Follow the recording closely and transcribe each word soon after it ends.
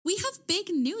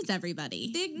news,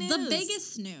 everybody. Big news. The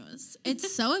biggest news.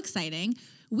 It's so exciting.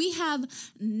 We have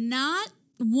not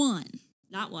one,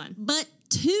 but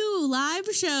 2 live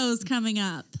shows coming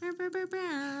up.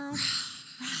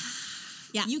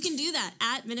 Yeah. You can do that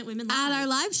at Minute Women Live. At our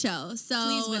live show. So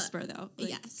please whisper, though.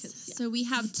 Yes. So we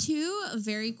have 2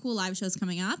 very cool live shows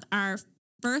coming up. Our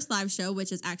first live show,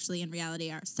 which is actually in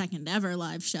reality our second ever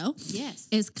live show,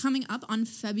 is coming up on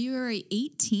February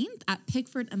 18th at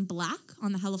Pickford and Black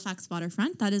on the Halifax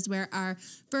waterfront. That is where our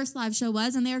first live show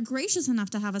was, and they are gracious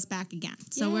enough to have us back again.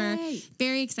 So we're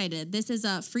very excited. This is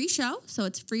a free show, so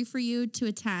it's free for you to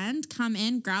attend. Come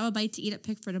in, grab a bite to eat at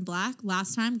Pickford and Black.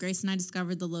 Last time, Grace and I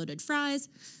discovered the loaded fries.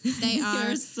 They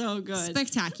are so good.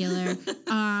 Spectacular.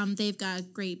 They've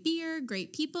got great beer,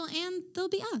 great people, and they'll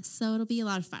be us, so it'll be a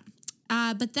lot of fun.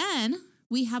 But then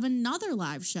we have another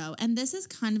live show, and this is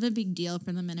kind of a big deal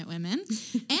for the Minute Women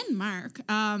and Mark.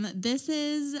 This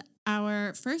is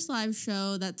our first live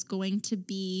show that's going to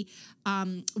be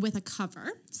with a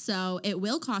cover. So it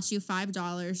will cost you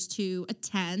 $5 to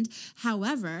attend.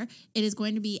 However, it is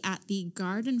going to be at the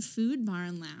Garden Food Bar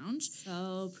and Lounge.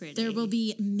 So pretty. There will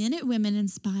be Minute Women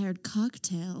inspired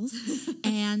cocktails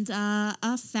and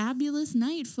a fabulous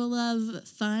night full of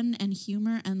fun and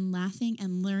humor and laughing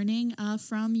and learning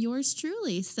from yours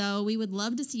truly. So we would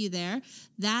love to see you there.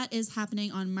 That is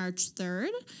happening on March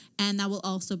 3rd, and that will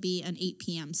also be an 8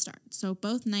 p.m. start. So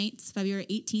both nights, February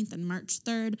 18th and March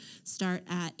 3rd, start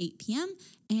at 8 p.m.,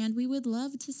 and we would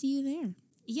love to see you there.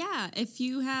 Yeah, if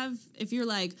you're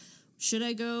like, should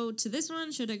I go to this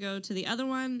one? Should I go to the other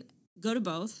one? Go to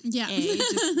both. Yeah.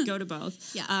 Just go to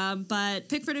both. Yeah. But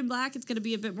Pickford and Black, it's going to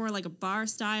be a bit more like a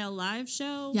bar-style live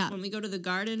show. Yeah. When we go to the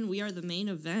Garden, we are the main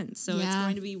event, so it's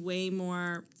going to be way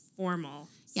more formal.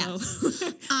 Yeah. So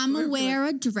I'm going to wear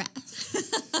a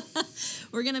dress.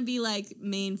 We're going to be like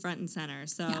main front and center.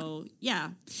 So,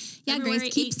 yeah. Yeah, February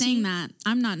Grace, keep 18th. saying that.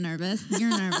 I'm not nervous. You're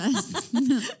nervous.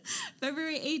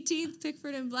 February 18th,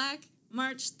 Pickford and Black.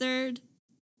 March 3rd,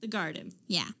 the Garden.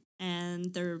 Yeah.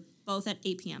 And they're both at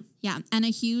 8 p.m. Yeah, and a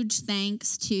huge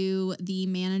thanks to the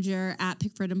manager at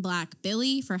Pickford and Black,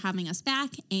 Billy, for having us back,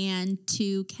 and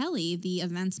to Kelly, the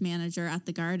events manager at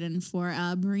the Garden, for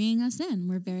bringing us in.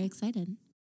 We're very excited.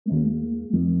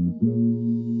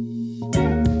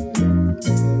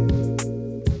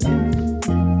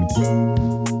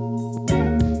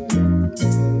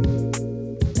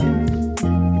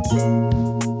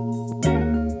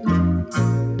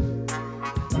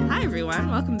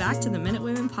 Welcome back to the Minute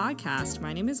Women podcast.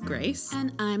 My name is Grace.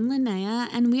 And I'm Linnea,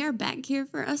 and we are back here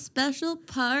for a special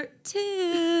part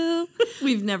 2.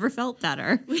 We've never felt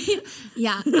better.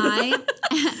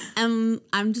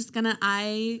 I'm just gonna,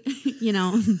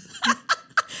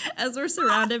 as we're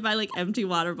surrounded by like empty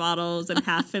water bottles and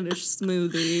half-finished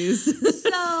smoothies.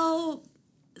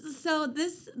 So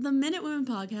the Minute Women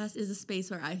podcast is a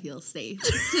space where I feel safe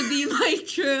to be my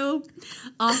true,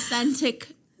 authentic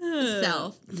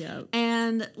self. Yep.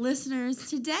 And listeners,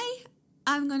 today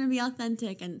I'm going to be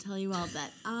authentic and tell you all that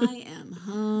I am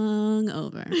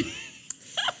hungover.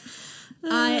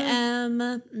 I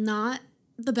am not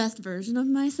the best version of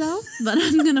myself, but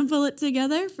I'm going to pull it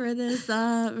together for this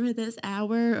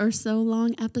hour or so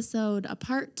long episode, a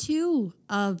part 2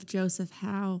 of Joseph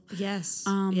Howe. Yes.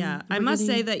 I must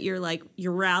say that you're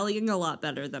rallying a lot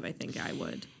better than I think I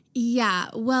would. Yeah.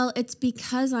 Well, it's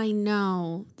because I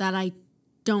know that I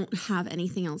don't have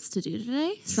anything else to do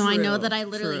today. So I know that I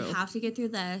literally have to get through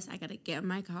this. I got to get in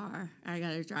my car. I got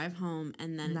to drive home,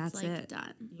 and then it's like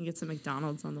done. You can get some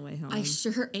McDonald's on the way home. I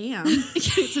sure am. Get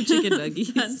some chicken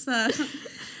nuggies.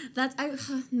 That's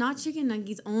not chicken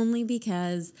nuggies only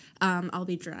because I'll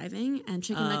be driving, and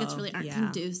chicken nuggets really aren't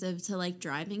conducive to like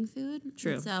driving food.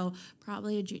 True. And so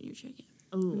probably a junior chicken.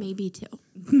 Ooh. Maybe 2.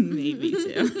 Maybe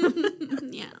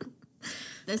 2. Yeah.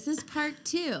 This is part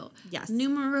 2. Yes.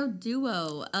 Numero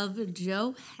duo of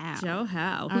Joe Howe. Joe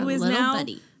Howe, Our who is little now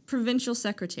buddy. provincial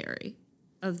secretary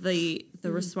of the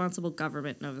responsible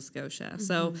government Nova Scotia.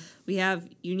 So we have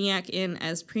Uniacke in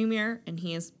as premier, and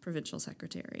he is provincial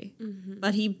secretary.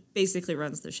 But he basically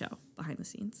runs the show behind the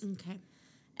scenes. Okay.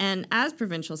 And as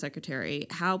provincial secretary,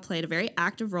 Howe played a very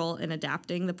active role in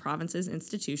adapting the province's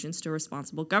institutions to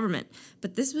responsible government.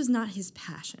 But this was not his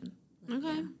passion.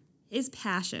 Okay. His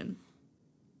passion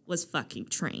was fucking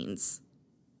trains.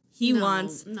 He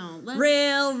wants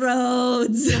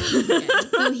railroads. Okay,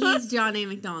 so he's John A.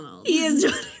 McDonald. He is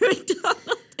John A.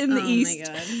 McDonald in the East. My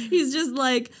God. He's just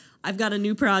like, I've got a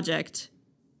new project.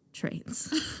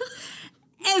 Trains.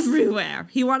 Everywhere.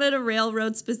 He wanted a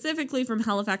railroad specifically from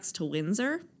Halifax to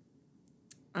Windsor.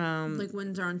 Like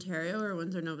Windsor, Ontario, or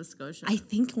Windsor, Nova Scotia? I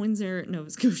think Windsor, Nova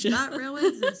Scotia. That railway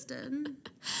existed.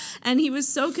 And he was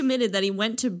so committed that he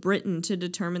went to Britain to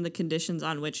determine the conditions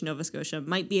on which Nova Scotia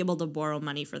might be able to borrow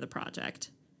money for the project.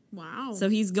 Wow. So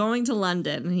he's going to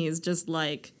London and he's just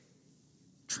like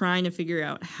trying to figure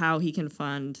out how he can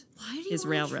fund his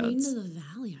railroads. Why do you want to train to the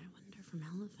valley, I wonder, from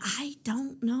Halifax? I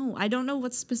don't know. I don't know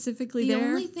what's specifically the there. The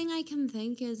only thing I can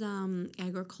think is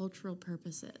agricultural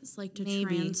purposes, like to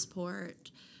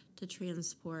transport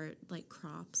like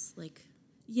crops, like.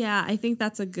 Yeah, I think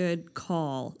that's a good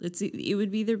call. It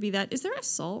would either be that. Is there a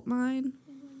salt mine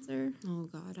in Windsor? Oh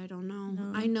God, I don't know.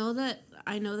 No. I know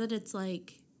that it's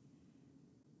like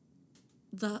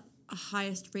the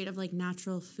highest rate of like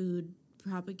natural food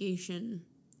propagation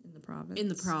in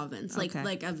the province, like then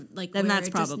where that's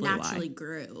it probably just naturally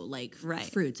grew, like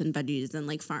fruits and veggies and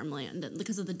like farmland, and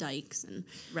because of the dikes and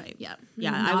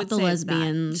I would the say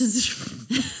lesbians.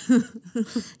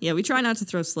 Yeah, we try not to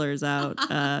throw slurs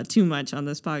out too much on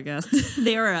this podcast.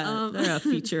 They're a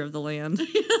feature of the land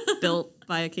built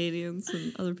by Acadians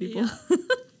and other people.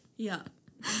 Yeah.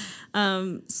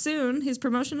 Soon, his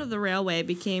promotion of the railway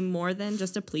became more than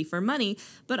just a plea for money,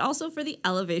 but also for the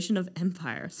elevation of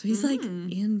empire. So he's like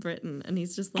in Britain, and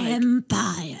he's just like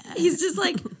empire. He's just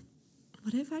like,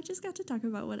 what if I just got to talk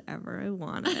about whatever I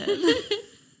wanted?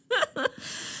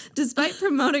 Despite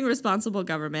promoting responsible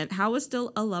government, Howe was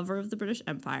still a lover of the British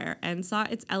Empire and saw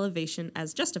its elevation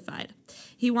as justified.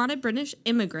 He wanted British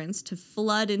immigrants to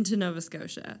flood into Nova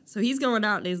Scotia. So he's going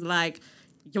out and he's like,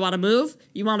 you want to move?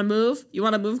 You want to move? You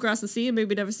want to move across the sea and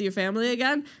maybe never see your family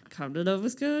again? Come to Nova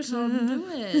Scotia. Come do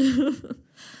it.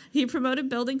 He promoted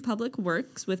building public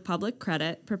works with public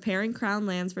credit, preparing crown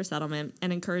lands for settlement,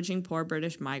 and encouraging poor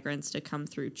British migrants to come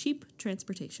through cheap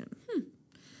transportation.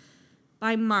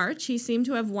 By March, he seemed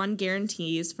to have won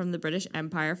guarantees from the British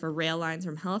Empire for rail lines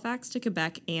from Halifax to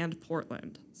Quebec and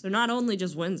Portland. So not only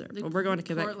just Windsor, but we're going to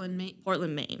Quebec. Portland, Maine.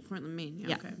 Portland, Maine.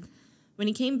 Yeah. Okay. When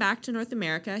he came back to North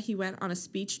America, he went on a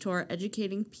speech tour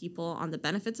educating people on the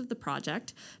benefits of the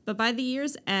project, but by the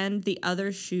year's end, the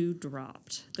other shoe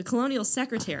dropped. The colonial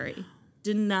secretary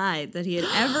denied that he had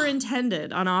ever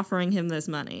intended on offering him this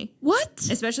money. What?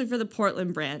 Especially for the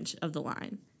Portland branch of the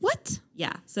line. What?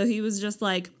 Yeah, so he was just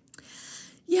like,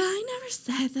 yeah, I never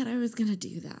said that I was going to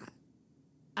do that.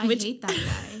 I hate that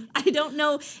guy. I don't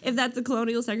know if that's the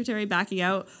colonial secretary backing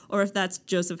out or if that's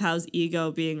Joseph Howe's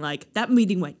ego being like, that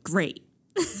meeting went great.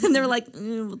 And they were like,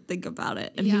 we'll think about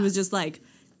it. And he was just like,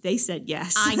 they said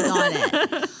yes. I got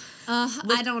it.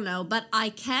 I don't know, but I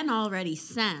can already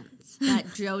sense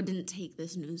that Joe didn't take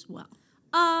this news well.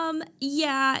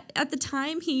 Yeah, at the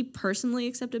time he personally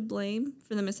accepted blame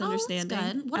for the misunderstanding. Oh,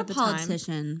 that's good. What a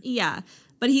politician. Yeah.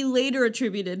 But he later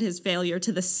attributed his failure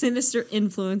to the sinister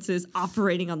influences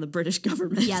operating on the British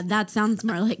government. Yeah, that sounds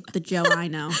more like the Joe I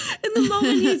know. In the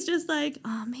moment, he's just like,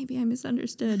 oh, maybe I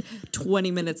misunderstood. 20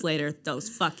 minutes later, those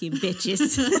fucking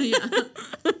bitches.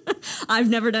 I've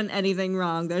never done anything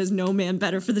wrong. There's no man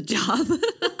better for the job.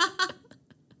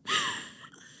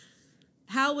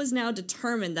 Howe was now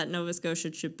determined that Nova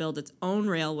Scotia should build its own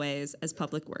railways as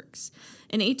public works.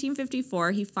 In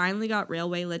 1854, he finally got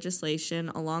railway legislation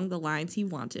along the lines he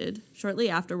wanted. Shortly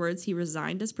afterwards, he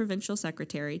resigned as provincial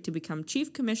secretary to become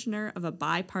chief commissioner of a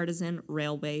bipartisan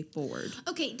railway board.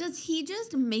 Okay, does he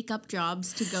just make up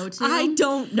jobs to go to? I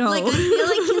don't know. Like, I feel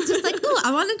like he's just like, oh,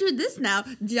 I want to do this now.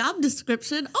 Job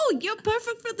description. Oh, you're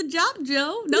perfect for the job,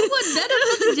 Joe. No one better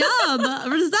for the job.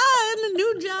 Resign, a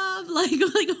new job.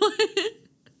 Like what?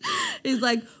 He's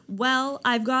like, well,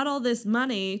 I've got all this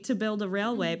money to build a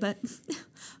railway, but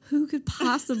who could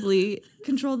possibly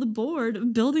control the board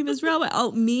of building this railway?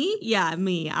 Oh, me? Yeah,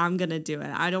 me. I'm going to do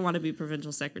it. I don't want to be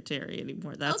provincial secretary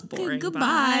anymore. That's boring.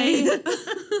 Goodbye.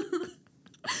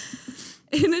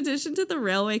 In addition to the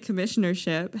railway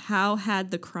commissionership, Howe had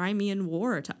the Crimean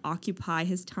War to occupy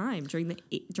his time during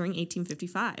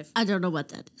 1855. I don't know what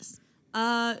that is.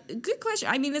 Good question.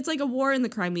 I mean, it's like a war in the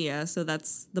Crimea, so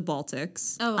that's the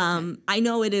Baltics. Oh, okay. I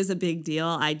know it is a big deal.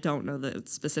 I don't know the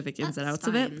specific ins and outs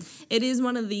of it. It is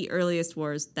one of the earliest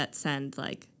wars that send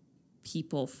like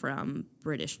people from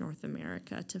British North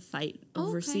America to fight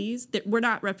overseas. Okay. We're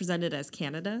not represented as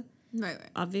Canada, right,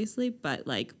 obviously, but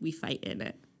like we fight in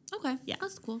it. Okay, yeah,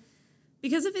 that's cool.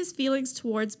 Because of his feelings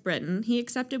towards Britain, he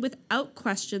accepted without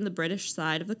question the British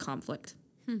side of the conflict.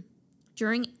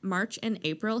 During March and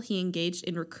April, he engaged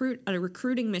in a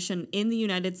recruiting mission in the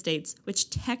United States,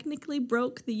 which technically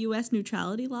broke the U.S.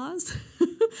 neutrality laws.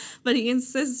 But he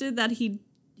insisted that he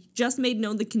just made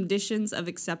known the conditions of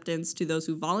acceptance to those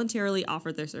who voluntarily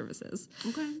offered their services.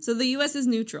 Okay. So the U.S. is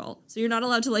neutral. So you're not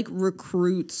allowed to, like,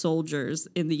 recruit soldiers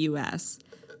in the U.S.,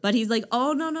 but he's like,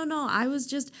 oh, no. I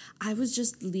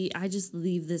just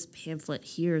leave this pamphlet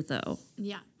here, though.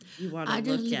 Yeah. You want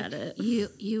to look at it.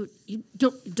 You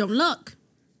don't look.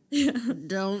 Yeah.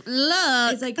 Don't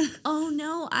look. It's like, oh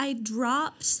no, I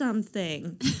dropped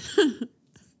something.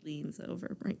 Leans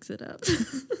over, breaks it up.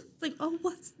 It's like, oh,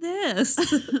 what's this?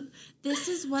 This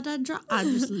is what I dropped. I'll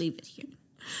just leave it here.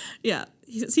 Yeah.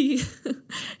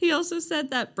 He also said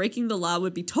that breaking the law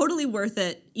would be totally worth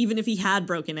it, even if he had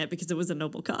broken it, because it was a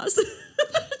noble cause.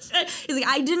 He's like,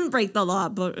 I didn't break the law,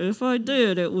 but if I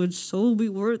did, it would so be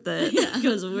worth it.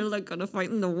 Because we're like going to fight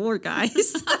in the war,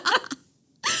 guys.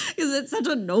 Because it's such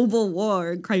a noble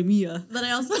war in Crimea. But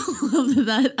I also love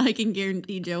that I can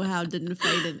guarantee Joe Howe didn't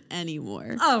fight in any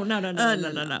war. Oh, no.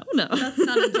 That's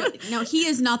not a joke. No, he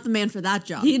is not the man for that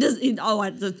job. He does.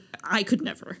 I could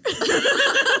never.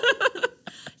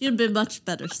 You'd been much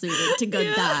better suited to go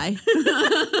die.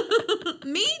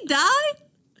 Me die?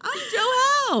 I'm Joe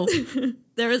Howe.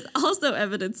 There is also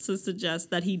evidence to suggest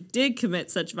that he did commit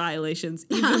such violations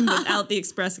even without the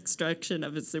express instruction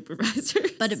of his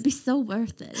supervisors. But it'd be so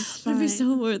worth it. It'd be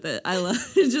so worth it. I love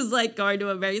it. Just like going to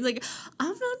America. He's like,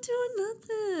 I'm not doing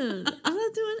nothing. I'm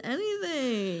not doing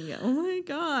anything. Oh my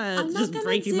God. I'm just not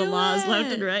breaking the laws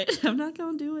left and it. right. I'm not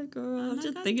going to do it, girl. I'm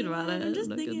just thinking about it. I'm just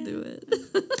not going to do it.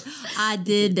 I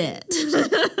did it.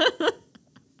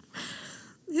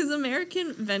 His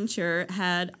American venture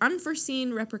had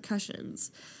unforeseen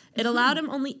repercussions. It allowed him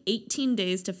only 18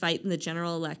 days to fight in the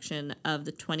general election of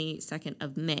the 22nd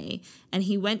of May, and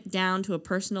he went down to a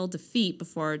personal defeat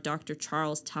before Dr.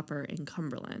 Charles Tupper in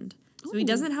Cumberland. So he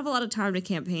doesn't have a lot of time to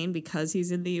campaign because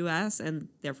he's in the U.S., and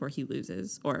therefore he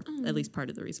loses, or at least part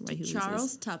of the reason why he loses.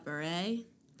 Charles Tupper, eh?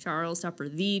 Charles Tupper,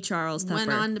 the Charles Tupper.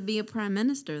 Went on to be a prime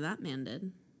minister, that man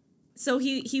did. So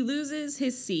he loses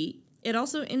his seat. It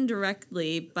also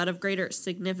indirectly, but of greater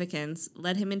significance,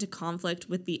 led him into conflict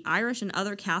with the Irish and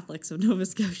other Catholics of Nova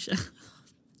Scotia.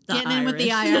 Getting in with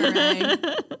the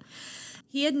IRA.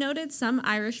 He had noted some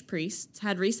Irish priests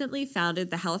had recently founded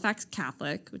the Halifax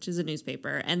Catholic, which is a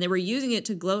newspaper, and they were using it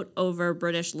to gloat over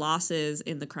British losses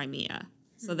in the Crimea.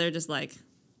 So they're just like,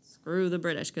 screw the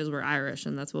British because we're Irish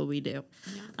and that's what we do.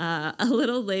 Yeah. A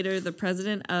little later, the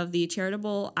president of the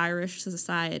Charitable Irish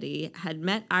Society had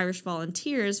met Irish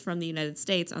volunteers from the United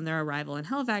States on their arrival in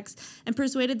Halifax and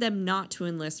persuaded them not to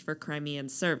enlist for Crimean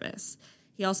service.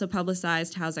 He also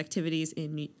publicized Howe's activities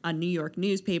in a New York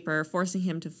newspaper, forcing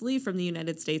him to flee from the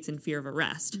United States in fear of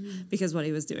arrest because what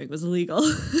he was doing was illegal.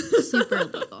 Super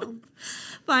illegal.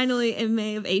 Finally, in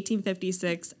May of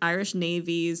 1856, Irish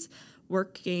navies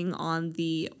working on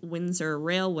the Windsor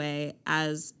Railway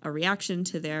as a reaction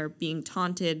to their being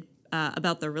taunted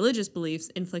about their religious beliefs,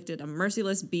 inflicted a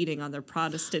merciless beating on their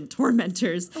Protestant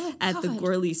tormentors at the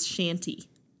Gourley's shanty.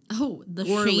 Oh, the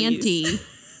Gourley's. shanty.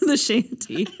 The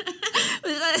shanty.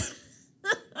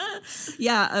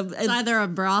 Yeah. It's either a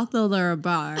brothel or a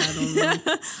bar. I don't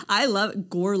know. I love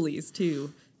Gourley's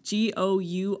too.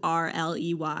 Gourley.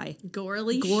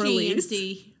 Gourley's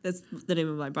Shanty. That's the name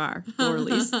of my bar.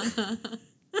 Gourley's.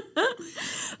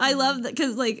 I love that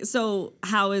because, so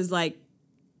Howe is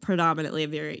predominantly a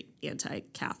very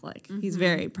anti-Catholic. Mm-hmm. He's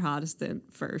very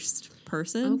Protestant first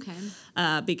person.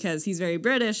 Okay. Because he's very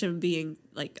British and being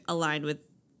aligned with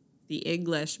the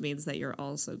English means that you're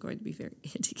also going to be very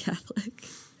anti-Catholic.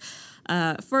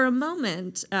 For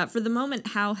the moment,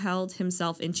 Howe held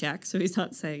himself in check, so he's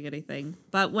not saying anything.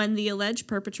 But when the alleged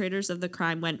perpetrators of the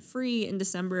crime went free in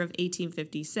December of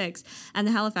 1856, and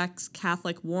the Halifax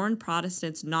Catholic warned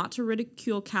Protestants not to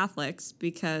ridicule Catholics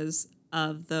because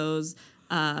of those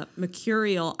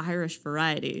mercurial Irish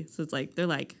variety. So it's they're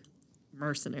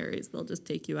mercenaries. They'll just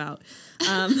take you out.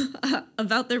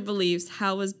 About their beliefs,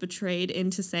 Howe was betrayed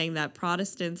into saying that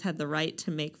Protestants had the right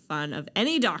to make fun of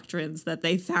any doctrines that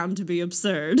they found to be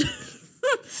absurd.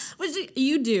 Which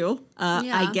you do,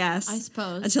 I guess. I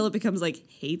suppose. Until it becomes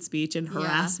hate speech and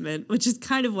harassment, which is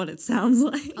kind of what it sounds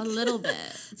like. A little bit.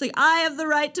 It's I have the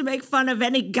right to make fun of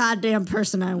any goddamn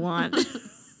person I want.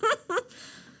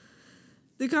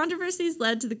 The controversies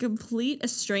led to the complete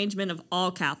estrangement of all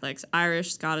Catholics,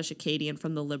 Irish, Scottish, Acadian,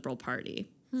 from the Liberal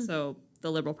Party. So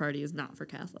the Liberal Party is not for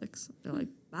Catholics. They're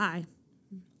bye.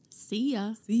 See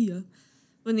ya. See ya.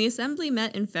 When the Assembly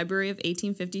met in February of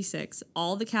 1856,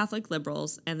 all the Catholic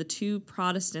Liberals and the two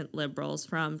Protestant Liberals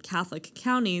from Catholic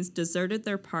counties deserted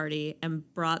their party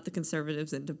and brought the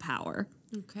Conservatives into power.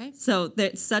 Okay. So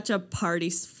it's such a party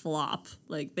flop.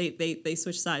 They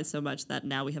switched sides so much that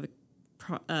now we have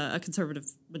a Conservative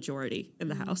majority in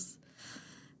the House.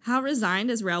 Howe resigned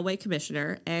as railway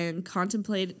commissioner and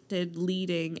contemplated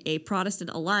leading a Protestant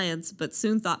alliance, but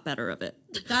soon thought better of it.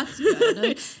 That's good.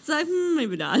 It's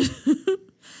maybe not.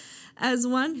 As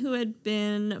one who had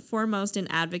been foremost in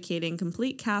advocating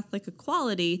complete Catholic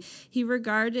equality, he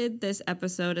regarded this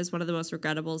episode as one of the most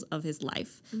regrettables of his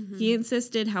life. Mm-hmm. He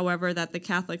insisted, however, that the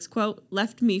Catholics, quote,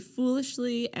 left me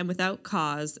foolishly and without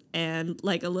cause, and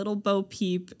like a little Bo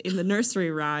Peep in the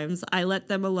nursery rhymes, I let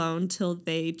them alone till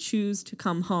they choose to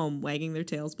come home, wagging their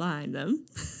tails behind them.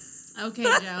 Okay,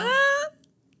 Joe.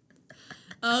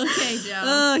 Okay, Joe.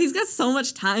 Oh, he's got so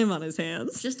much time on his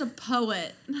hands. Just a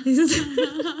poet.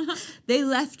 They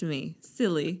left me,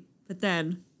 silly, but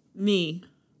then me,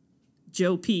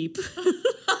 Joe Peep.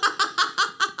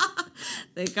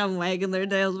 They come wagging their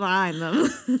tails behind them.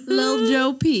 Lil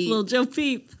Joe Peep. Lil Joe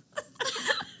Peep.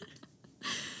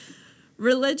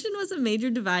 Religion was a major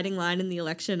dividing line in the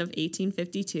election of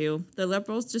 1852. The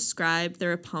Liberals described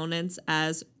their opponents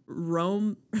as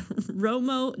Romo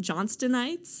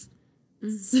Johnstonites.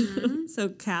 Mm-hmm. So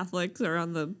Catholics are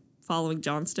on the following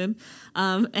Johnston,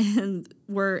 and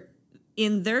were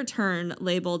in their turn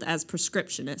labeled as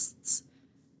prescriptionists.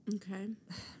 Okay.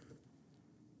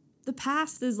 The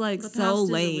past is like so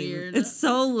lame. It's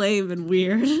so lame and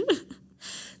weird.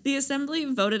 The Assembly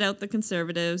voted out the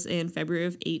Conservatives in February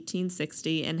of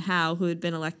 1860, and Howe, who had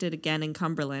been elected again in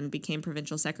Cumberland, became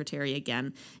provincial secretary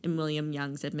again in William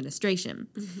Young's administration.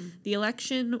 Mm-hmm. The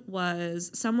election was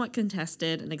somewhat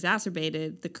contested and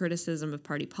exacerbated the criticism of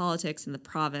party politics in the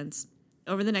province.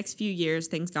 Over the next few years,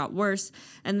 things got worse,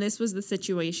 and this was the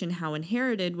situation Howe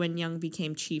inherited when Young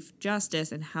became Chief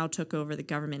Justice and Howe took over the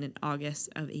government in August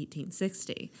of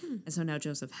 1860. And so now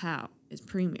Joseph Howe is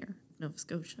Premier of Nova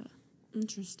Scotia.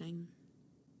 Interesting.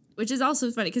 Which is also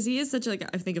funny because he is such I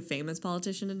think a famous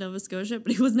politician in Nova Scotia,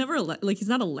 but he was never he's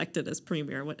not elected as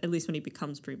premier, at least when he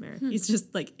becomes premier. He's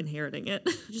just inheriting it.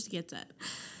 He just gets it.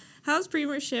 Howe's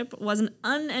premiership was an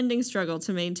unending struggle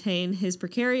to maintain his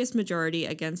precarious majority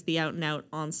against the out-and-out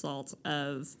onslaught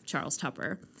of Charles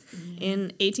Tupper. Mm-hmm. In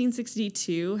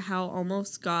 1862, Howe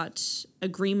almost got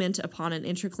agreement upon an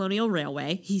intercolonial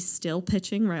railway. He's still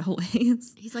pitching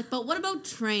railways. He's like, but what about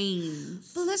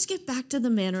trains? But let's get back to the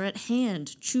matter at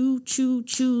hand.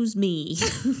 Choose me.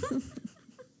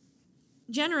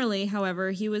 Generally, however,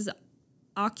 he was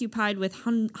occupied with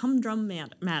humdrum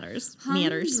matters.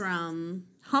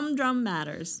 Humdrum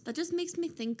matters. That just makes me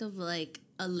think of a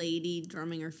lady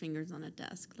drumming her fingers on a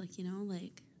desk.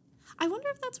 I wonder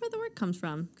if that's where the word comes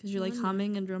from. Because you're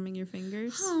humming and drumming your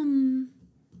fingers. Hum.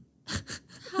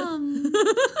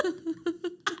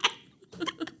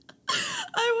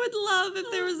 I would love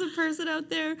if there was a person out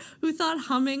there who thought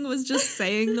humming was just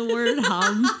saying the word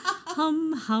hum.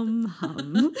 Hum, hum,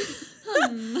 hum.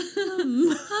 Hum,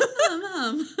 hum, hum,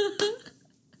 hum.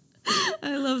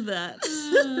 I love that.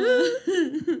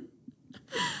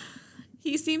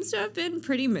 He seems to have been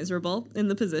pretty miserable in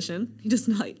the position. He does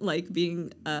not like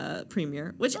being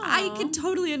premier, which I could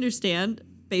totally understand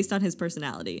based on his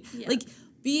personality. Yeah.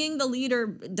 Being the leader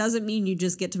doesn't mean you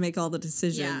just get to make all the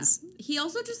decisions. Yeah. He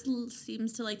also just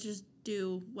seems to just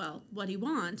do what he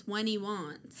wants when he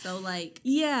wants. So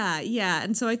yeah.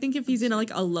 And so I think if he's in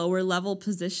a lower level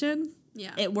position,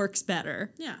 it works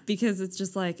better. Yeah. Because it's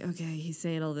just okay, he's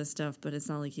saying all this stuff, but it's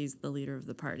not like he's the leader of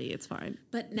the party. It's fine.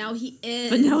 But now he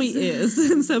is.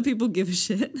 And so people give a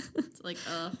shit. It's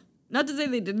Not to say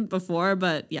they didn't before,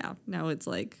 but yeah, now it's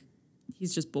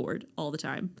he's just bored all the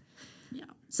time. Yeah.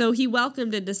 So he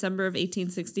welcomed in December of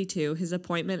 1862 his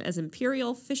appointment as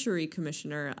Imperial Fishery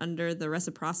Commissioner under the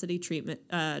Reciprocity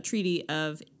Treaty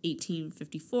of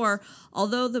 1854,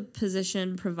 although the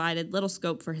position provided little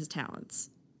scope for his talents.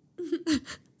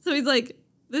 So he's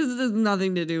this has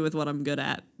nothing to do with what I'm good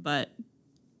at, but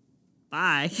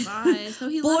bye. Bye. So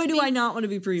he Boy, do I not want to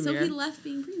be premier. So he left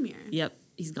being premier. Yep,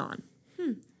 he's gone.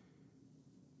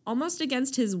 Almost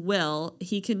against his will,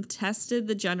 he contested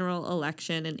the general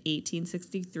election in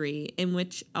 1863, in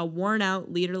which a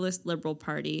worn-out, leaderless Liberal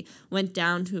Party went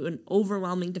down to an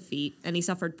overwhelming defeat, and he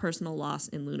suffered personal loss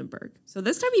in Lunenburg. So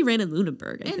this time he ran in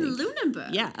Lunenburg, I think.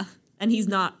 Lunenburg? Yeah, and he's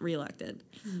not reelected.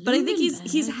 But I think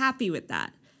he's happy with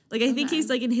that. I think he's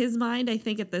in his mind, I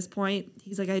think at this point,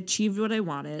 he's I achieved what I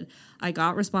wanted. I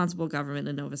got responsible government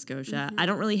in Nova Scotia. Mm-hmm. I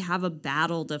don't really have a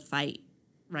battle to fight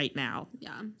right now.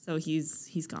 Yeah. So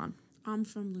he's gone. I'm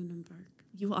from Lunenburg.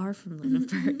 You are from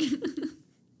Lunenburg.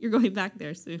 You're going back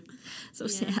there soon. So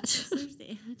sad. So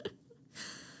sad.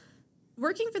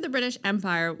 Working for the British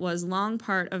Empire was long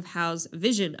part of Howe's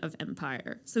vision of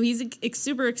empire. So he's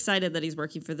super excited that he's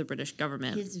working for the British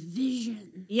government. His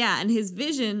vision. Yeah, and his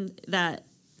vision that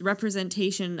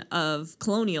representation of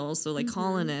colonials, so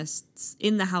colonists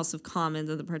in the House of Commons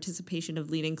and the participation of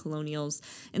leading colonials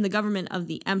in the government of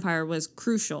the empire was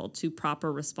crucial to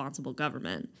proper responsible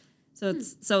government.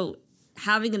 So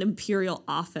having an imperial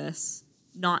office,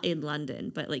 not in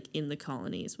London, but like in the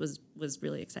colonies, was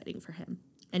really exciting for him.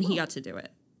 And he got to do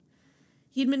it.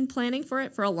 He'd been planning for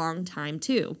it for a long time,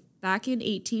 too. Back in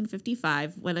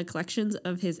 1855, when a collection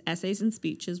of his essays and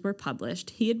speeches were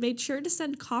published, he had made sure to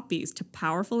send copies to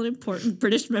powerful and important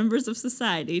British members of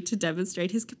society to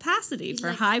demonstrate his capacity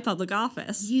for high public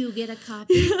office. You get a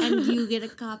copy, and you get a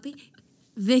copy.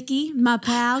 Vicky, my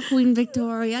pal, Queen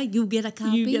Victoria, you get a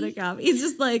copy. You get a copy. It's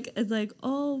just like,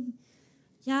 oh,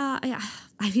 yeah,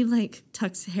 I mean, like,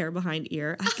 tucks hair behind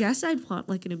ear. I guess I'd want,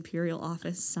 like, an imperial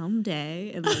office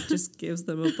someday, and, like, just gives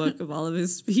them a book of all of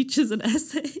his speeches and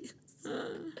essays.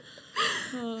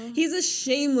 He's a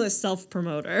shameless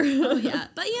self-promoter. Oh, yeah.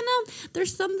 But, you know,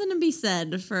 there's something to be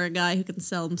said for a guy who can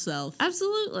sell himself.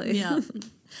 Absolutely. Yeah.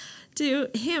 To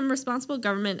him, responsible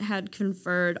government had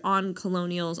conferred on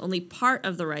colonials only part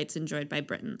of the rights enjoyed by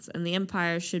Britons, and the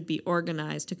empire should be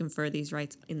organized to confer these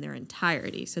rights in their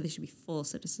entirety, so they should be full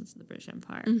citizens of the British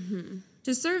Empire. Mm-hmm.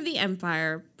 To serve the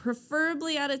empire,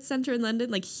 preferably at its center in London,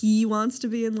 like he wants to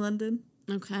be in London.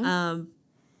 Okay.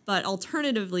 But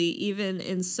alternatively, even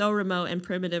in so remote and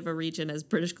primitive a region as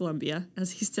British Columbia,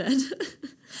 as he said,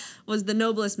 was the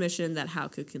noblest mission that Howe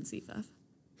could conceive of.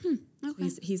 Okay.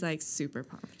 He's like super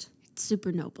pumped.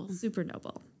 Super noble. Super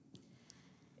noble.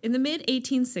 In the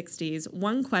mid-1860s,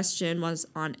 one question was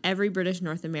on every British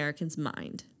North American's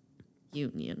mind.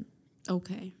 Union.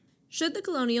 Okay. Should the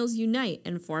colonials unite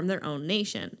and form their own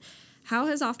nation? Howe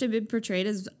has often been portrayed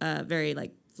as very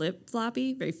like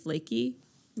flip-floppy, very flaky,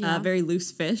 very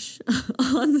loose fish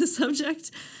on the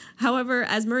subject. However,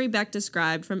 as Murray Beck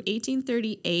described, from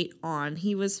 1838 on,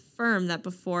 he was firm that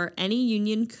before any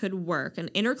union could work, an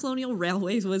intercolonial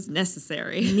railway was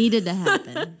necessary. Needed to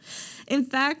happen. In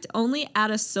fact, only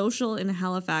at a social in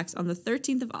Halifax on the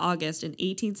 13th of August in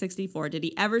 1864 did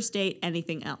he ever state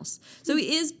anything else. So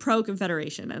he is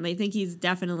pro-Confederation, and I think he's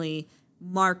definitely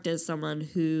marked as someone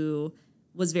who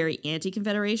was very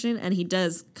anti-Confederation, and he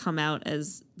does come out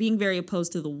as being very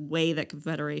opposed to the way that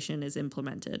Confederation is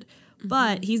implemented. Mm-hmm.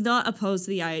 But he's not opposed to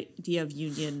the idea of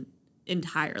union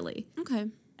entirely. Okay.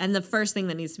 And the first thing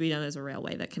that needs to be done is a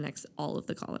railway that connects all of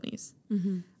the colonies.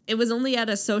 Mm-hmm. It was only at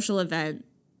a social event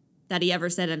that he ever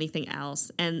said anything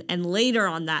else. And later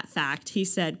on that fact, he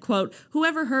said, quote,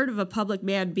 "Whoever heard of a public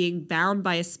man being bound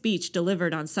by a speech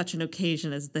delivered on such an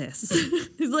occasion as this?"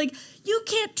 He's like, you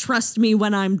can't trust me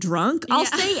when I'm drunk. I'll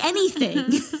say anything.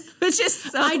 It's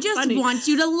just so I just funny. want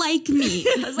you to like me.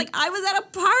 I was like, I was at a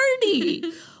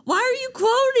party. Why are you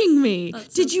quoting me?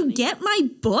 Did you get my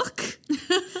book?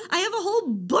 I have a whole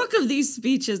book of these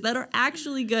speeches that are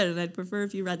actually good, and I'd prefer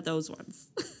if you read those ones.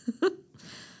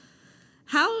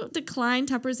 Howe declined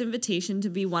Tupper's invitation to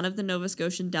be one of the Nova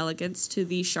Scotian delegates to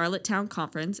the Charlottetown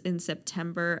Conference in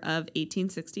September of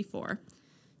 1864.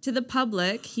 To the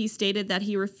public, he stated that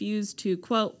he refused to,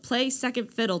 quote, play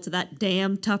second fiddle to that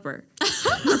damn Tupper.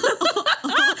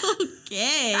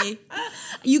 Okay.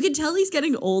 You can tell he's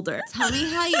getting older. Tell me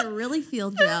how you really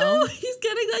feel, Joe. He's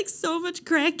getting like so much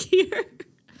crankier.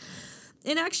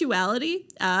 In actuality,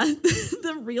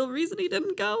 the real reason he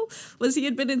didn't go was he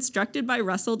had been instructed by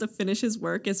Russell to finish his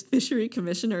work as fishery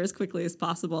commissioner as quickly as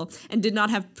possible and did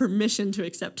not have permission to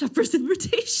accept Tupper's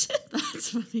invitation. That's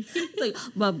funny. Like,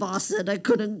 my boss said I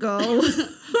couldn't go.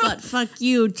 But fuck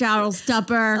you, Charles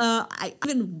Tupper. I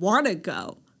didn't want to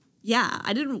go. Yeah,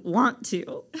 I didn't want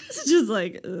to. It's just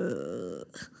like,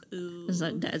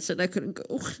 Dad said I couldn't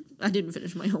go. I didn't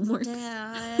finish my homework.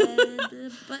 Dad,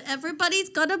 but everybody's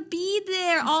gonna be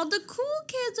there. All the cool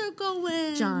kids are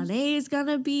going. John A's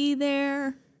gonna be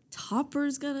there.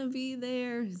 Tupper's gonna be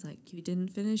there. He's like, you didn't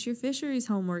finish your fisheries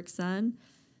homework, son.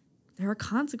 There are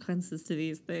consequences to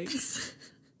these things.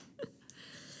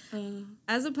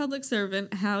 As a public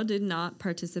servant, Howe did not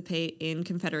participate in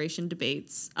Confederation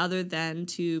debates other than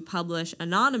to publish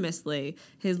anonymously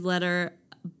his letter,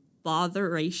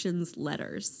 Botheration's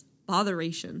Letters.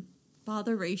 Botheration.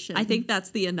 I think that's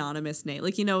the anonymous name.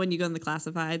 Like, you know, when you go in the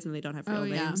classifieds and they don't have real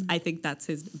names? I think that's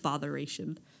his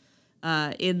Botheration.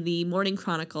 In the Morning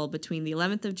Chronicle between the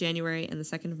 11th of January and the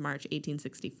 2nd of March,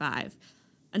 1865.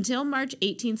 Until March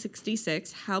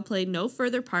 1866, Howe played no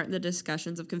further part in the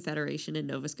discussions of Confederation in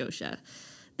Nova Scotia.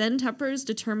 Then Tupper's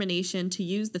determination to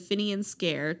use the Fenian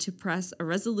Scare to press a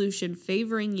resolution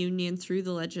favoring union through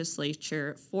the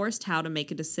legislature forced Howe to make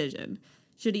a decision.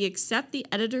 Should he accept the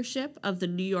editorship of the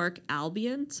New York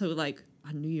Albion, so like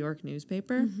a New York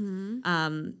newspaper,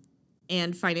 and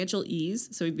financial ease,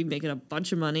 so he'd be making a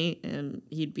bunch of money, and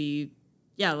he'd be,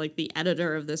 like the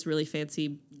editor of this really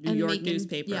fancy New York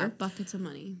newspaper. Yeah, buckets of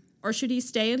money. Or should he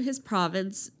stay in his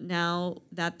province now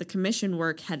that the commission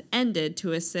work had ended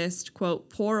to assist,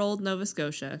 quote, poor old Nova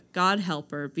Scotia, God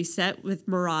help her, beset with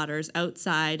marauders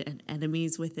outside and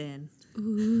enemies within?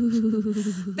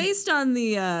 Ooh. Based on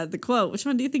the quote, which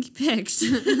one do you think he picked?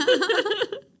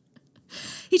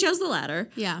 He chose the latter.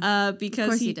 Yeah. Because of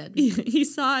course he did. He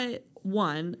saw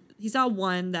one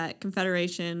that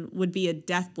Confederation would be a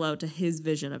death blow to his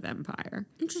vision of empire.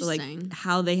 Interesting. So like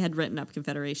how they had written up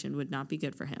Confederation would not be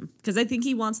good for him. Because I think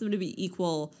he wants them to be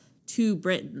equal to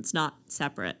Britons, not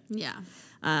separate. Yeah.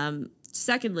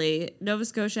 Secondly, Nova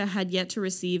Scotia had yet to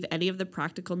receive any of the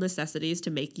practical necessities to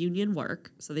make Union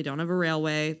work. So they don't have a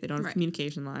railway, they don't have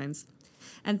communication lines.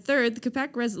 And third, the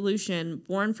Quebec Resolution,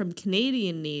 born from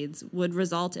Canadian needs, would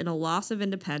result in a loss of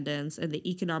independence and the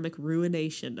economic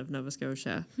ruination of Nova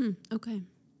Scotia. Okay.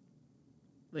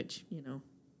 Which, you know,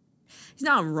 he's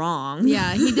not wrong.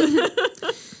 Yeah, he did.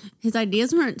 His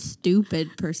ideas weren't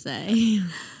stupid per se.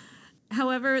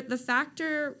 However, the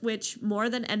factor which more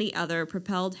than any other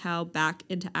propelled Howe back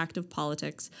into active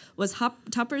politics was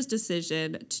Tupper's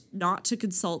decision not to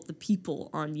consult the people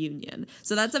on union.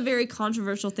 So that's a very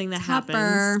controversial thing that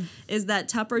happens, is that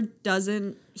Tupper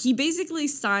he basically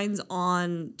signs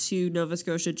on to Nova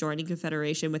Scotia joining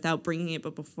Confederation without bringing it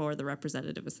before the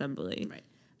Representative Assembly. Right.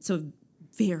 So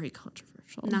very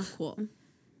controversial. Not cool.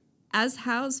 As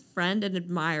Howe's friend and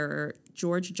admirer,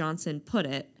 George Johnson, put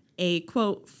it, a,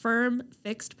 quote, firm,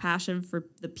 fixed passion for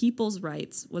the people's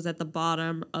rights was at the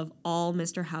bottom of all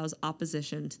Mr. Howe's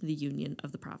opposition to the Union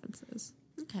of the Provinces.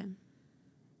 Okay.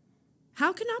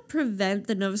 Howe could not prevent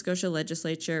the Nova Scotia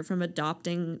legislature from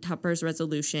adopting Tupper's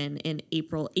resolution in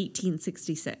April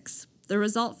 1866. The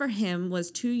result for him was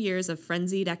 2 years of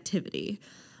frenzied activity.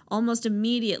 Almost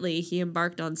immediately, he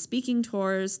embarked on speaking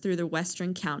tours through the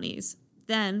western counties.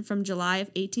 Then, from July of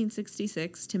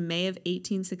 1866 to May of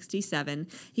 1867,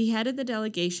 he headed the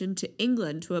delegation to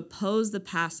England to oppose the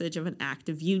passage of an Act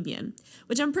of Union,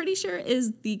 which I'm pretty sure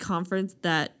is the conference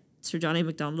that Sir John A.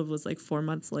 Macdonald was like 4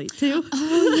 months late to.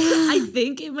 Oh, yeah. I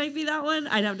think it might be that one.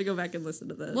 I'd have to go back and listen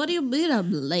to this. What do you mean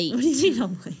I'm late? What do you mean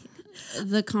I'm late?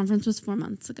 The conference was 4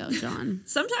 months ago, John.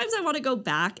 Sometimes I want to go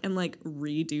back and like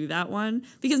redo that one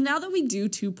because now that we do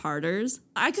 2-parters,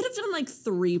 I could have done like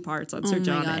 3 parts on Sir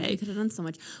John A. We could have done so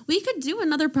much. We could do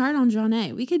another part on John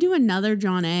A. We could do another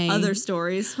John A. Other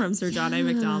stories from Sir John A.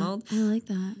 Macdonald. I like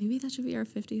that. Maybe that should be our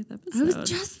 50th episode. I was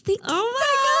just thinking. Oh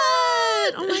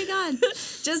my god!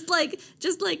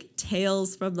 just like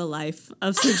tales from the life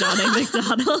of Sir John A.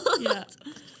 Macdonald. Yeah.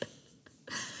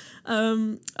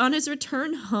 On his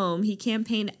return home, he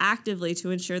campaigned actively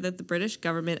to ensure that the British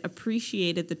government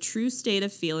appreciated the true state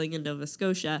of feeling in Nova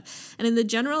Scotia. And in the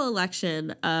general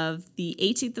election of the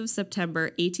 18th of September,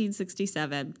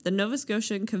 1867, the Nova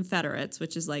Scotian Confederates,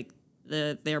 which is like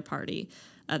their party,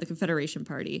 the Confederation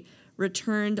Party,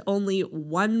 returned only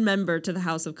 1 member to the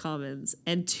House of Commons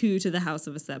and 2 to the House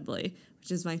of Assembly,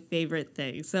 which is my favorite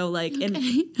thing. So, like, in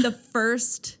the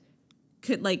first,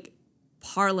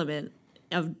 Parliament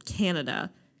of Canada,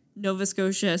 Nova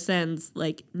Scotia sends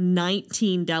like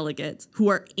 19 delegates who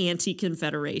are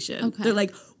anti-Confederation. Okay. They're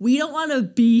like, we don't want to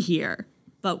be here,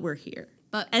 but we're here.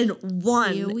 And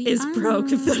 1 is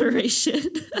pro-Confederation.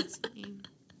 That's funny.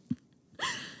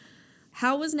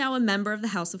 Howe was now a member of the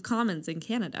House of Commons in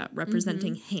Canada,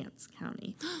 representing Hants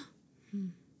County.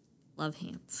 Love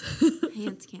Hants.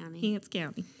 Hants County. Hants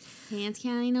County. Hants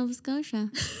County, Nova Scotia.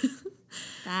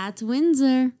 That's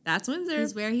Windsor. That's Windsor.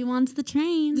 Is where he wants the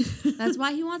train. That's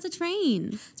why he wants a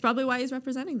train. It's probably why he's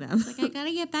representing them. Like, I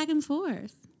gotta get back and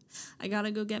forth. I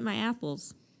gotta go get my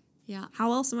apples. Yeah.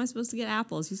 How else am I supposed to get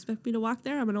apples? You expect me to walk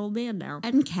there? I'm an old man now.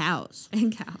 And cows.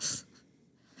 And cows.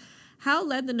 Howe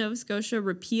led the Nova Scotia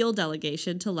repeal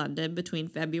delegation to London between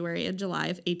February and July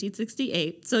of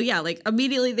 1868. So yeah, like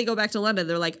immediately they go back to London.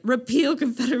 They're like, repeal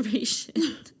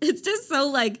Confederation. It's just so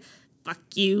like, fuck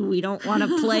you, we don't want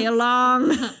to play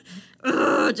along.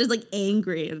 Ugh, just like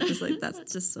angry. And just like,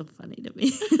 that's just so funny to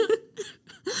me.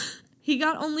 He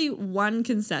got only 1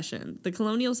 concession. The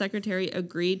colonial secretary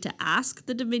agreed to ask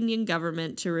the Dominion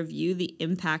government to review the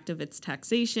impact of its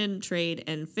taxation, trade,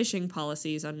 and fishing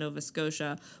policies on Nova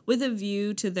Scotia with a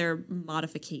view to their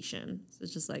modification. So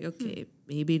it's just like, okay,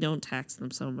 maybe don't tax them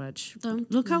so much.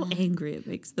 Look how angry it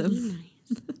makes them.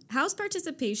 Howe's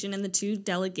participation in the 2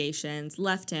 delegations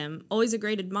left him, always a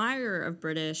great admirer of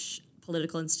British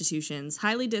political institutions,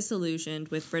 highly disillusioned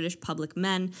with British public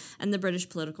men and the British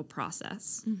political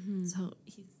process. Mm-hmm. So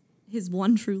his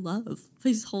one true love,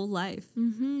 his whole life,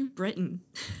 Britain,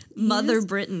 Mother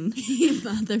Britain.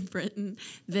 Mother Britain,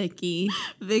 Vicky.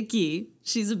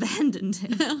 She's abandoned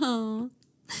him. Oh.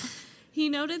 He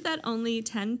noted that only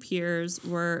 10 peers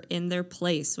were in their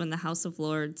place when the House of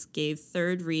Lords gave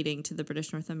third reading to the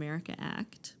British North America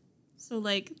Act. So,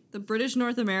 like, the British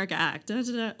North America Act,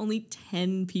 only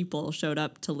 10 people showed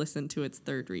up to listen to its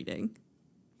third reading.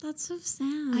 That's so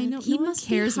sad. I know. No one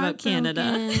cares about Canada.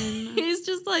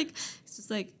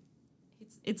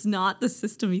 It's not the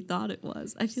system he thought it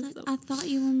was. I thought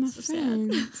you were my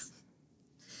friends.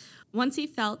 Once he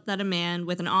felt that a man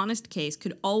with an honest case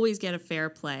could always get a fair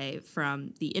play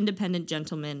from the independent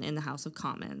gentleman in the House of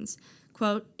Commons,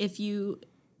 quote, if you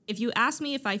ask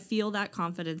me if I feel that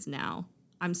confidence now,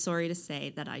 I'm sorry to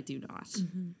say that I do not.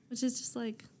 Mm-hmm. Which is just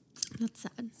like... That's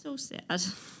sad. So sad.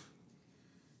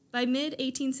 By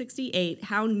mid-1868,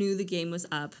 Howe knew the game was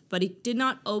up, but he did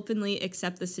not openly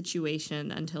accept the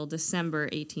situation until December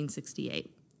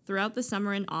 1868. Throughout the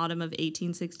summer and autumn of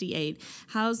 1868,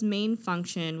 Howe's main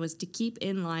function was to keep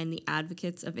in line the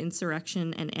advocates of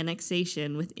insurrection and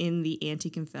annexation within the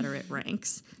anti-Confederate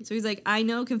ranks. So he's like, I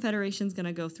know Confederation's going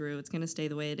to go through. It's going to stay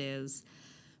the way it is.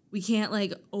 We can't,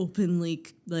 like, openly,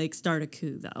 like, start a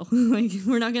coup, though. Like,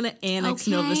 we're not going to annex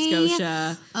Nova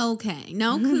Scotia. Okay.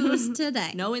 No coups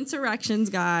today. No insurrections,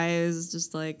 guys.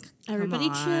 Just, like, everybody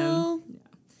chill. Yeah.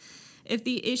 If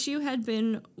the issue had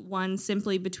been one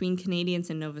simply between Canadians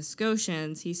and Nova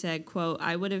Scotians, he said, quote,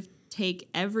 I would have take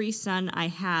every son I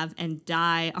have and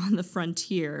die on the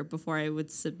frontier before I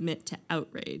would submit to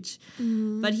outrage.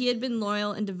 Mm-hmm. But he had been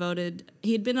loyal and devoted.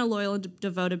 He had been a loyal and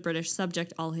devoted British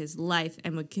subject all his life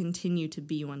and would continue to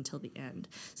be one till the end.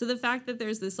 So the fact that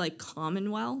there's this like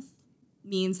Commonwealth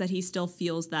means that he still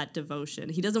feels that devotion.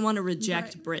 He doesn't want to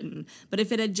reject Britain. But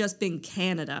if it had just been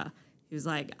Canada, he was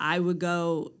like, I would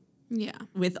go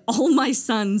with all my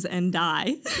sons and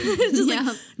die. Just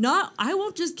like, I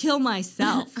won't just kill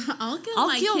myself. I'll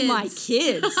kill my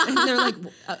kids. And they're like,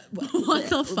 what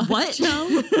the fuck, what?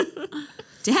 Joe?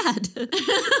 Dad.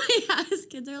 Yeah, his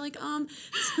kids are like,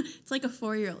 it's like a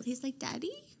 4-year-old. He's like,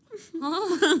 Daddy?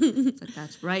 Like,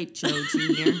 that's right, Joe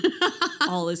Jr.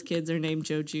 All his kids are named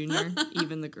Joe Jr.,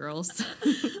 even the girls.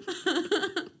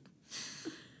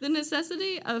 The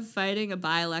necessity of fighting a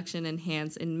by-election in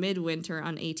Hants in midwinter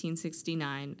on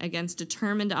 1869 against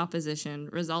determined opposition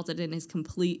resulted in his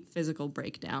complete physical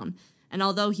breakdown. And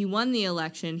although he won the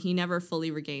election, he never fully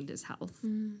regained his health.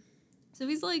 Mm. So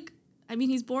he's like, I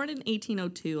mean, he's born in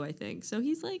 1802, I think. So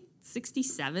he's like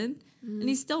 67, and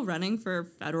he's still running for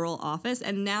federal office.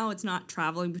 And now it's not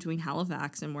traveling between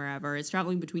Halifax and wherever. It's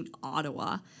traveling between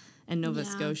Ottawa and Nova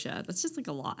Scotia. That's just like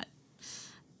a lot.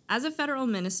 As a federal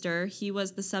minister, he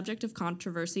was the subject of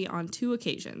controversy on 2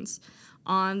 occasions.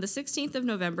 On the 16th of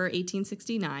November,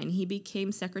 1869, he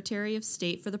became Secretary of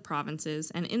State for the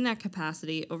provinces, and in that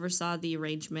capacity oversaw the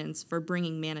arrangements for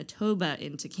bringing Manitoba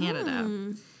into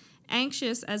Canada.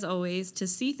 Anxious, as always, to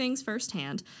see things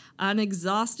firsthand, an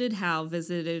exhausted Howe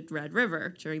visited Red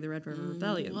River during the Red River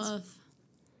Rebellions. Woof.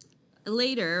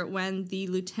 Later, when the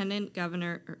It's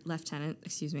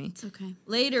okay.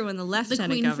 Later, when the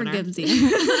lieutenant governor... forgives you.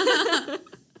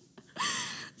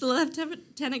 The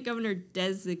lieutenant governor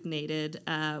designated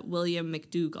William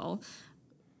McDougall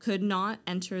could not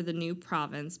enter the new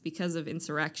province because of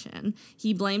insurrection.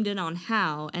 He blamed it on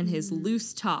Howe and his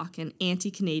loose talk and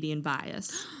anti-Canadian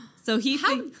bias. So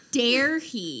How dare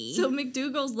he? So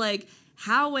McDougall's like,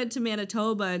 Howe went to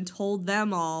Manitoba and told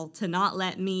them all to not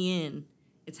let me in.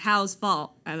 It's Howe's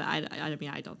fault. And I mean,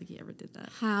 I don't think he ever did that.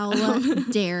 How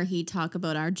dare he talk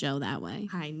about our Joe that way?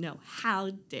 I know. How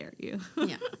dare you?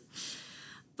 Yeah.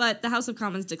 But the House of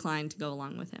Commons declined to go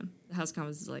along with him. The House of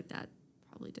Commons is like, that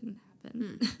probably didn't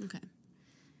happen. Okay.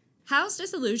 Howe's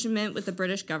disillusionment with the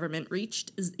British government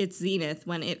reached its zenith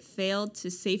when it failed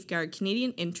to safeguard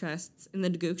Canadian interests in the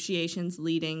negotiations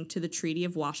leading to the Treaty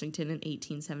of Washington in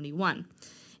 1871.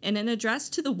 In an address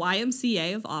to the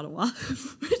YMCA of Ottawa,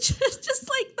 which is just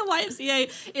like the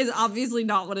YMCA is obviously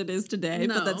not what it is today,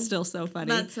 but that's still so funny.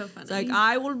 That's so funny. It's like,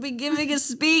 I will be giving a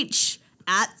speech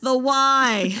at the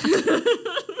Y.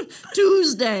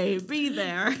 Tuesday, be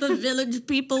there. The village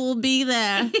people will be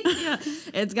there. Yeah,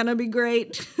 it's going to be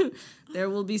great. There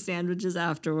will be sandwiches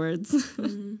afterwards.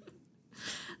 Mm-hmm.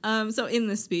 So in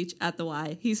this speech at the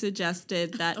Y, he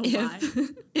suggested that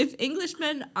if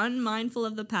Englishmen, unmindful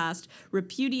of the past,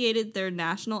 repudiated their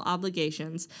national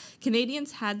obligations,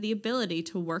 Canadians had the ability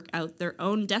to work out their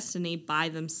own destiny by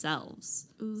themselves.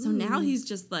 Ooh. So now he's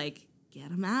just like, get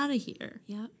them out of here.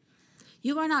 Yep.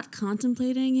 You are not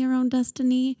contemplating your own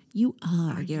destiny. You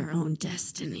are your own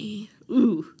destiny.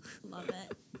 Ooh. Love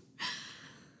it.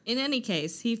 In any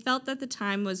case, he felt that the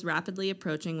time was rapidly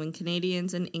approaching when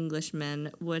Canadians and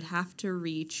Englishmen would have to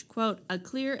reach, quote, a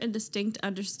clear and distinct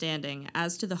understanding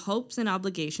as to the hopes and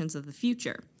obligations of the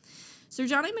future. Sir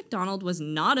Johnny MacDonald was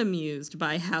not amused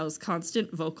by Howe's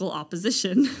constant vocal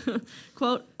opposition.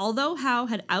 Quote, although Howe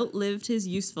had outlived his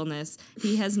usefulness,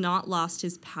 he has not lost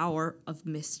his power of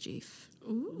mischief.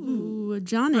 Ooh,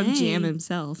 Johnny. From Jam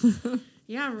himself.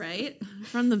 Yeah, right?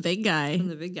 From the big guy. From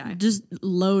the big guy. Just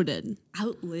loaded.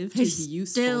 Outlived his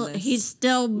usefulness. He's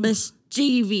still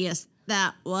mischievous,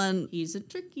 that one. He's a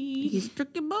tricky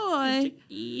boy.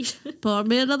 Pour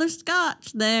me another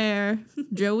scotch there,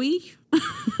 Joey.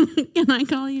 Can I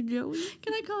call you Joey?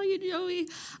 Can I call you Joey?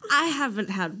 I haven't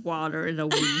had water in a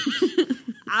week.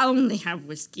 I only have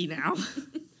whiskey now.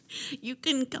 You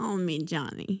can call me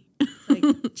Johnny.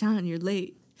 Like, John, you're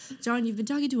late. John, you've been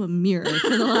talking to a mirror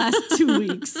for the last 2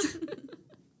 weeks.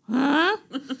 Huh?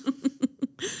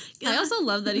 I also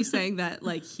love that he's saying that,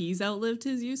 like, he's outlived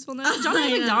his usefulness.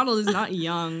 Johnny MacDonald is not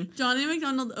young. Johnny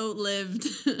MacDonald outlived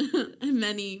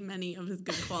many, many of his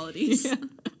good qualities. Yeah.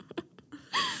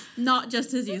 Not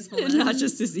just his usefulness. Not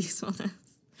just his usefulness.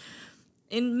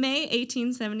 In May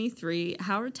 1873,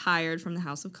 Howe retired from the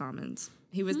House of Commons.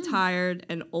 He was tired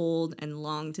and old and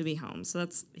longed to be home. So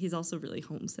he's also really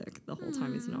homesick the whole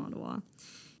time he's in Ottawa.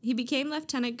 He became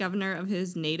lieutenant governor of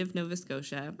his native Nova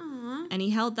Scotia. And he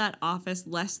held that office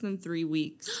less than 3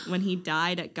 weeks when he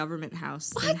died at Government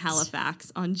House in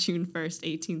Halifax on June 1st,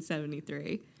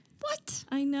 1873. What?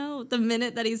 I know. The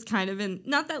minute that he's kind of in,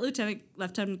 not that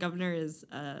lieutenant governor is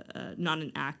not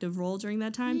an active role during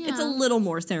that time. Yeah. It's a little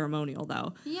more ceremonial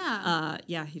though. Yeah.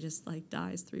 He just like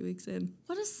dies 3 weeks in.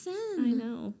 What a sin. I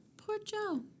know. Poor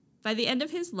Joe. By the end of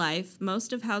his life,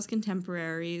 most of Howe's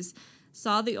contemporaries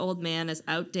saw the old man as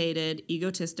outdated,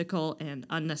 egotistical, and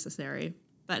unnecessary.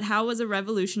 But Howe was a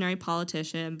revolutionary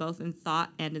politician, both in thought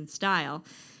and in style.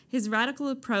 His radical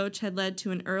approach had led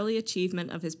to an early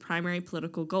achievement of his primary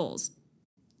political goals.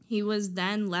 He was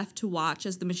then left to watch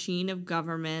as the machine of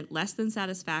government less than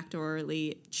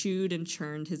satisfactorily chewed and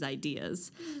churned his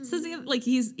ideas. So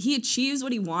he achieves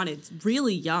what he wanted